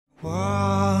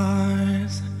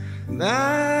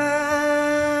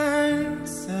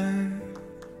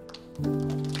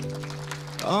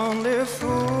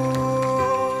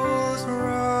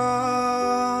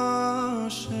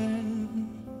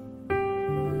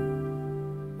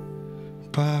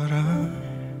but I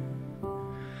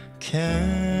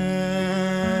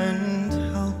can't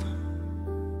help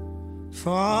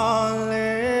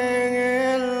falling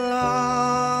in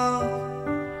love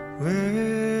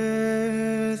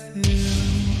with you.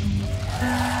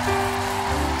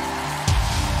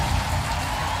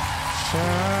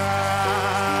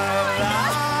 Shall I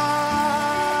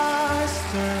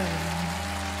stay?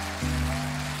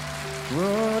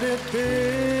 Would it be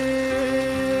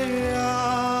a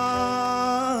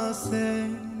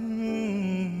sin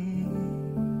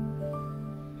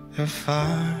if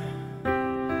I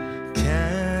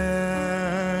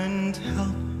can't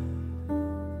help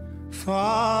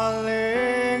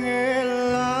falling in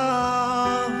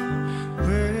love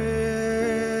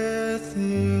with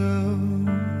you?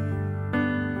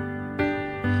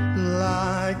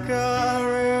 Like a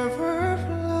river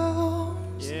flows,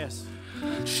 Yes.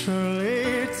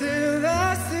 surely to the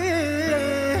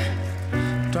sea,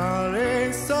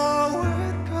 darling, so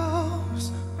it goes.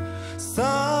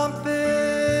 Some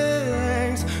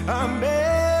things are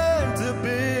meant to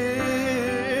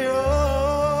be. Oh,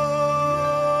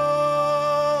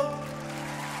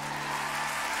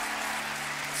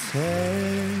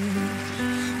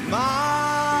 take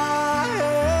my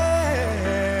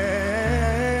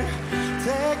hand,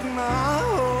 take my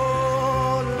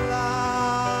whole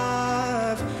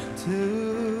life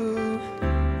too,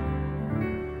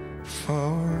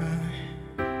 for I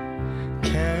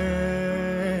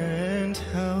can't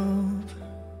help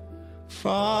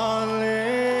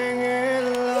falling in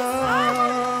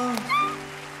love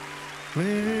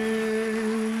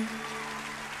with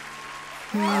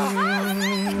you.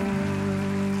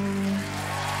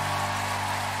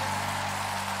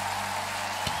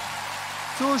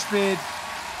 Torspeed.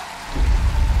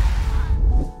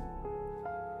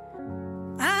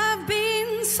 I've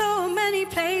been so many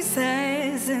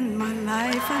places in my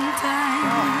life and time.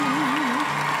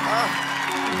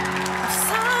 I've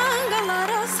sung a lot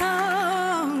of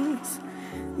songs,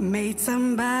 made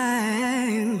some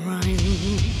bad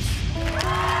rhymes.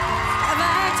 I've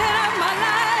acted out my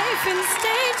life in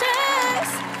stages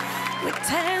with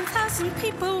 10,000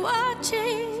 people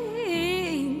watching.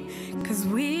 'Cause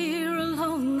we're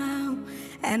alone now,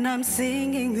 and I'm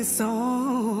singing this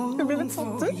song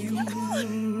for you.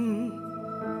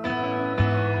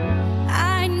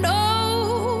 I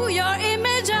know your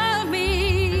image of me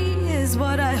is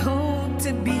what I hope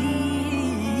to be.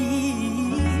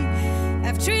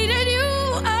 I've treated you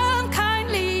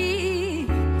unkindly,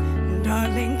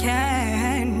 darling,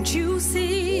 can't you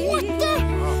see?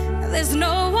 There's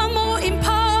no one more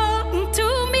important to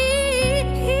me.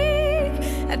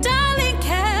 Darling,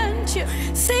 can't you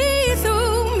see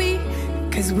through me?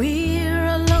 'Cause we're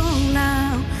alone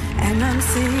now, and I'm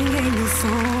singing a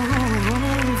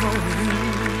song for you.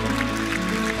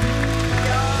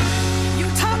 You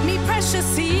taught me precious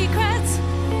secrets,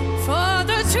 for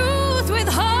the truth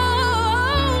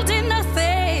withholding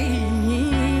nothing.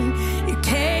 You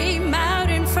came out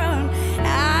in front, I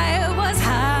was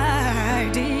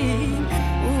hiding.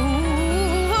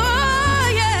 Ooh,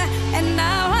 yeah, and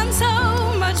now I'm so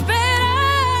much better.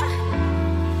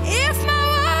 If my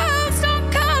words don't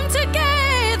come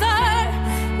together,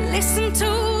 listen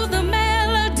to the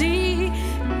melody,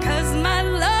 'cause my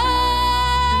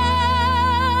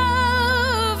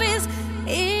love is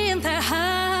in the hiding.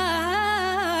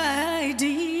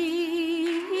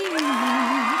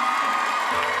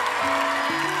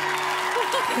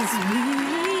 'Cause we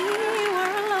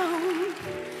were alone,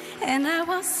 and I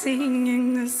was singing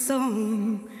a song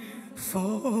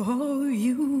for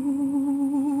you.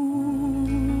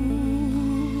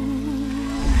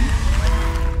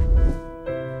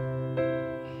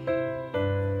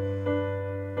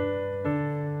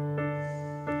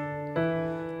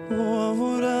 What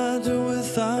would I do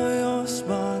without your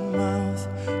smart mouth?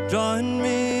 Drawing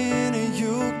me in and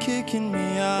you kicking me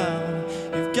out.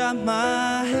 You've got my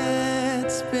head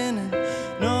spinning,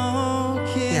 no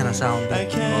Hieno kidding. soundi. I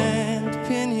can't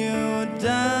pin you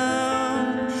down.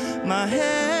 My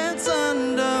head's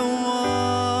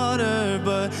underwater,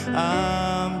 but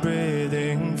I'm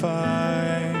breathing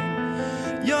fine.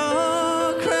 You're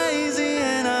crazy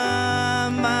and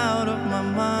I'm out of my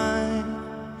mind.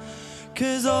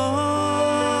 'Cause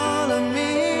all of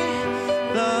me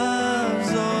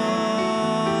loves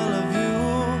all of you.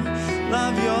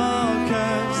 Love your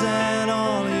curves and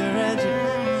all your edges,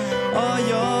 all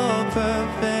your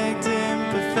perfect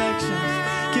imperfections.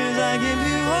 'Cause I give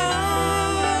you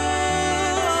all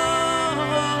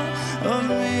of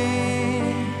me.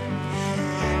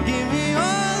 Give me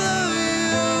all of you.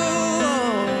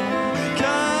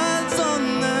 'Cause on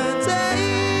the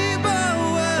table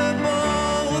we're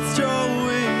both throwing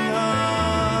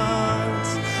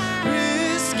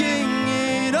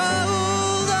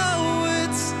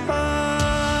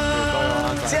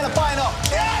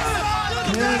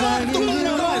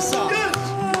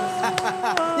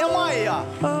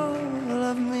all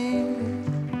of me,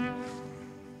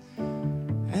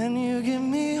 and you give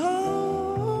me all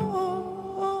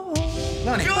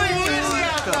of you.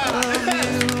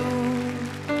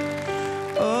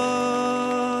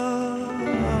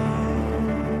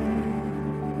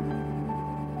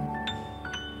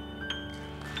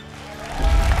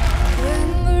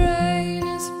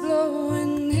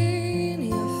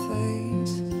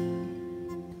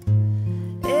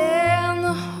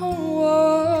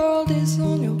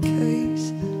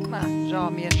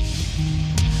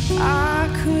 I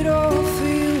could offer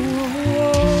you a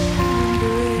warm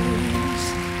embrace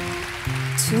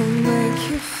to make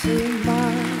you feel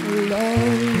my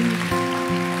love.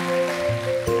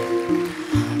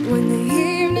 When the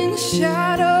evening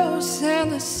shadows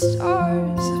and the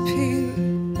stars appear,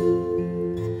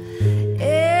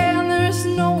 and there's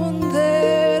no one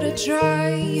there to dry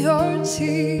your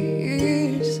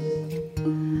tears,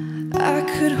 I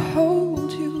could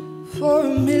hold you for a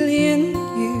million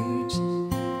years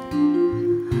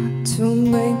to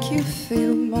make you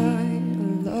feel my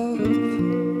love.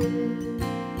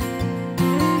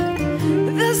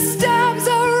 The storms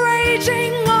are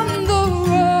raging on the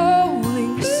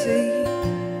rolling sea,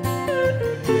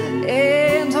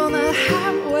 and on the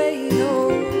highway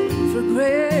over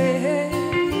great,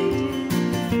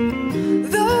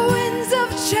 the winds of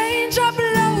change are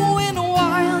blowing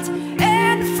wild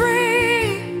and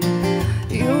free.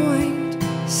 You ain't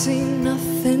seen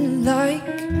nothing like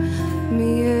me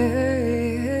yet.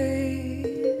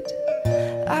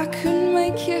 I could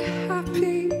make you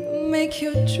happy, make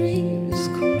your dreams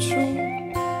come true.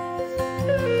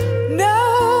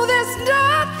 No, there's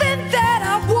nothing that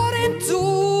I wouldn't do.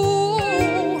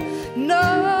 No.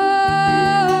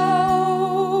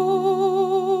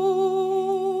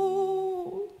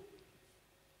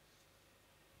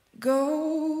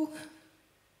 Go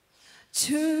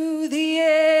to the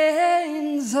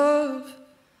ends of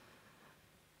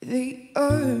the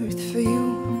earth for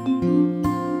you,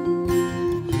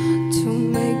 to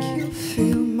make you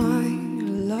feel my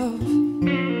love,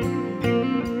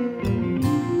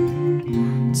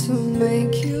 to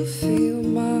make you feel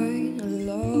my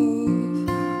love,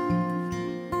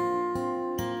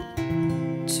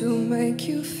 to make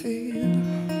you feel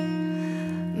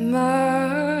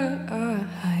my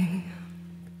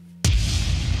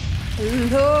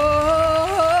love.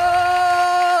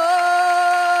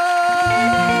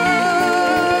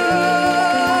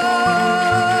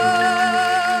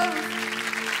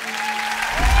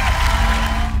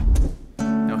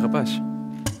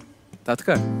 Está a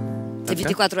tocar. Tem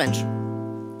 24 anos.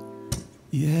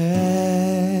 Yeah.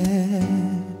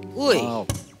 Ui. Uau.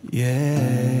 Yeah.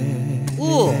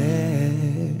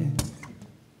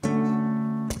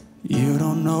 You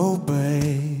don't know,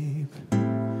 babe,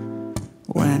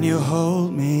 when you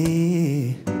hold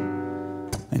me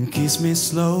and kiss me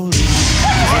slowly.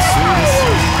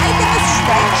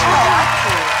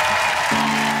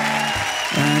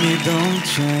 And it don't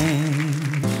change.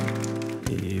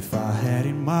 If I had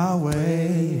it my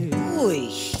way, Ui.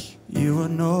 you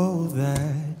would know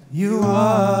that you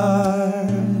are.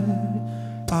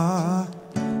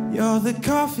 You're the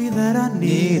coffee that I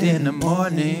need in the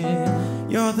morning.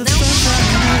 You're the sunshine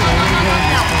in the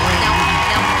rain.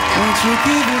 Won't you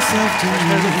give yourself to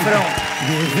me?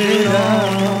 Give it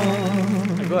all.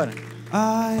 Agora.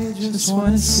 I just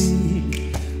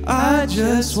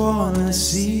wanna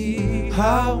see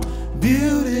how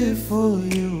beautiful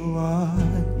you are.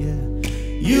 Yeah,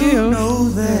 you know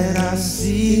that I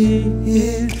see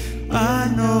it. I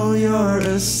know you're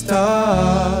a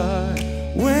star.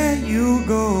 Where you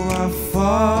go, I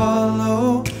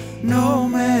follow, no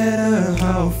matter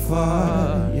how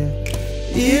far. Yeah.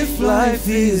 If life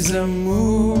is a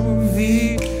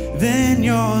movie, then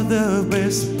you're the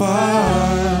best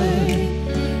part.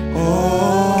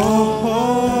 Oh,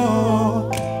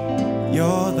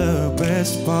 you're the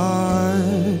best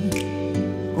part.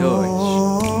 Oh,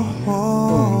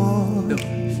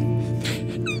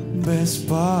 best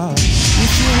part.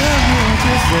 If you love me, won't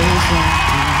you say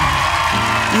something?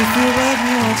 If you love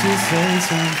me, won't you say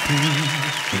something?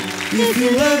 If you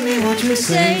love me, won't you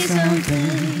say something?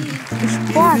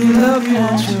 If you love me,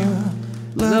 won't you?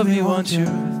 Love me, won't you?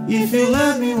 If you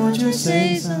love me, won't you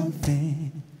say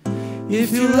something?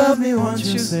 If you love me, won't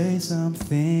you say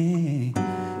something?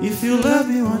 If you love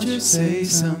me, won't you say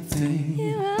something?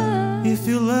 If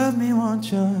you love me,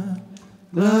 won't you?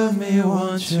 Love me,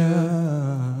 won't you?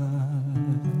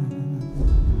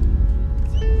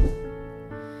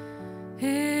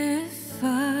 If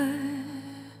I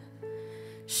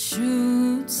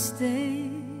should stay,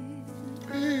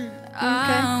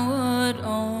 I would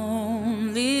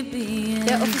only be in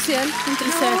Vi offisielt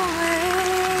interessert.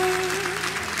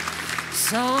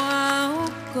 So I'll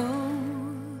go,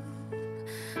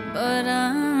 but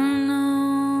I know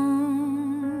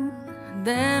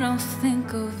that I'll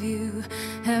think of you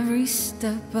every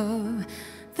step of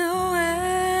the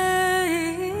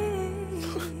way.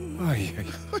 Oi.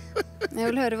 Jeg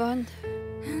vil høre hva hun...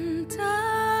 And I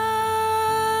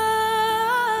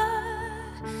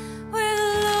will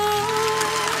love.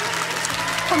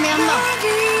 Kom igjen da.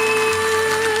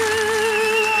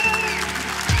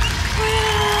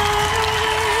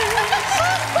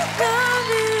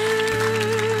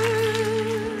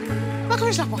 Hva kan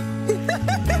vi slappe av?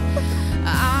 I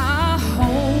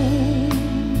hope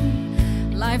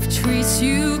life treats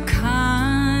you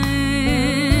kind,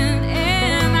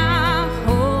 and I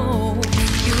hope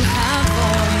you have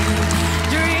all you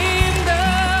dreamed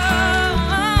of,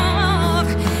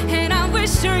 and I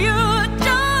wish you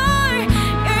joy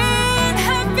and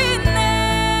happiness,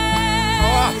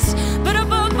 but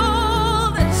above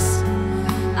all this,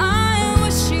 I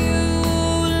wish you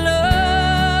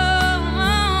love.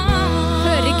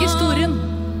 Hører ikke historien.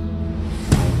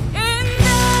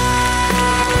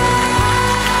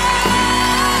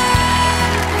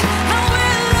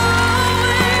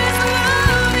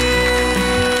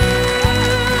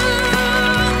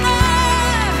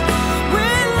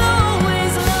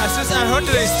 Jeg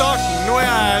hørte det i starten.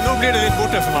 Nå blir det litt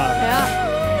borte for meg. Ja.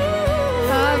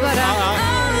 Bare...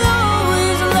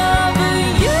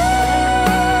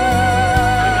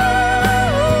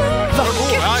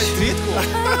 Vakker. Ja, dritgod.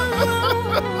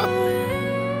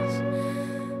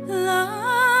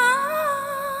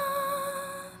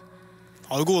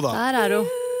 Ha det god da. Der hun.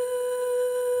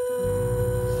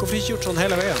 Hvorfor ikke gjort sånn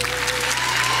hele veien?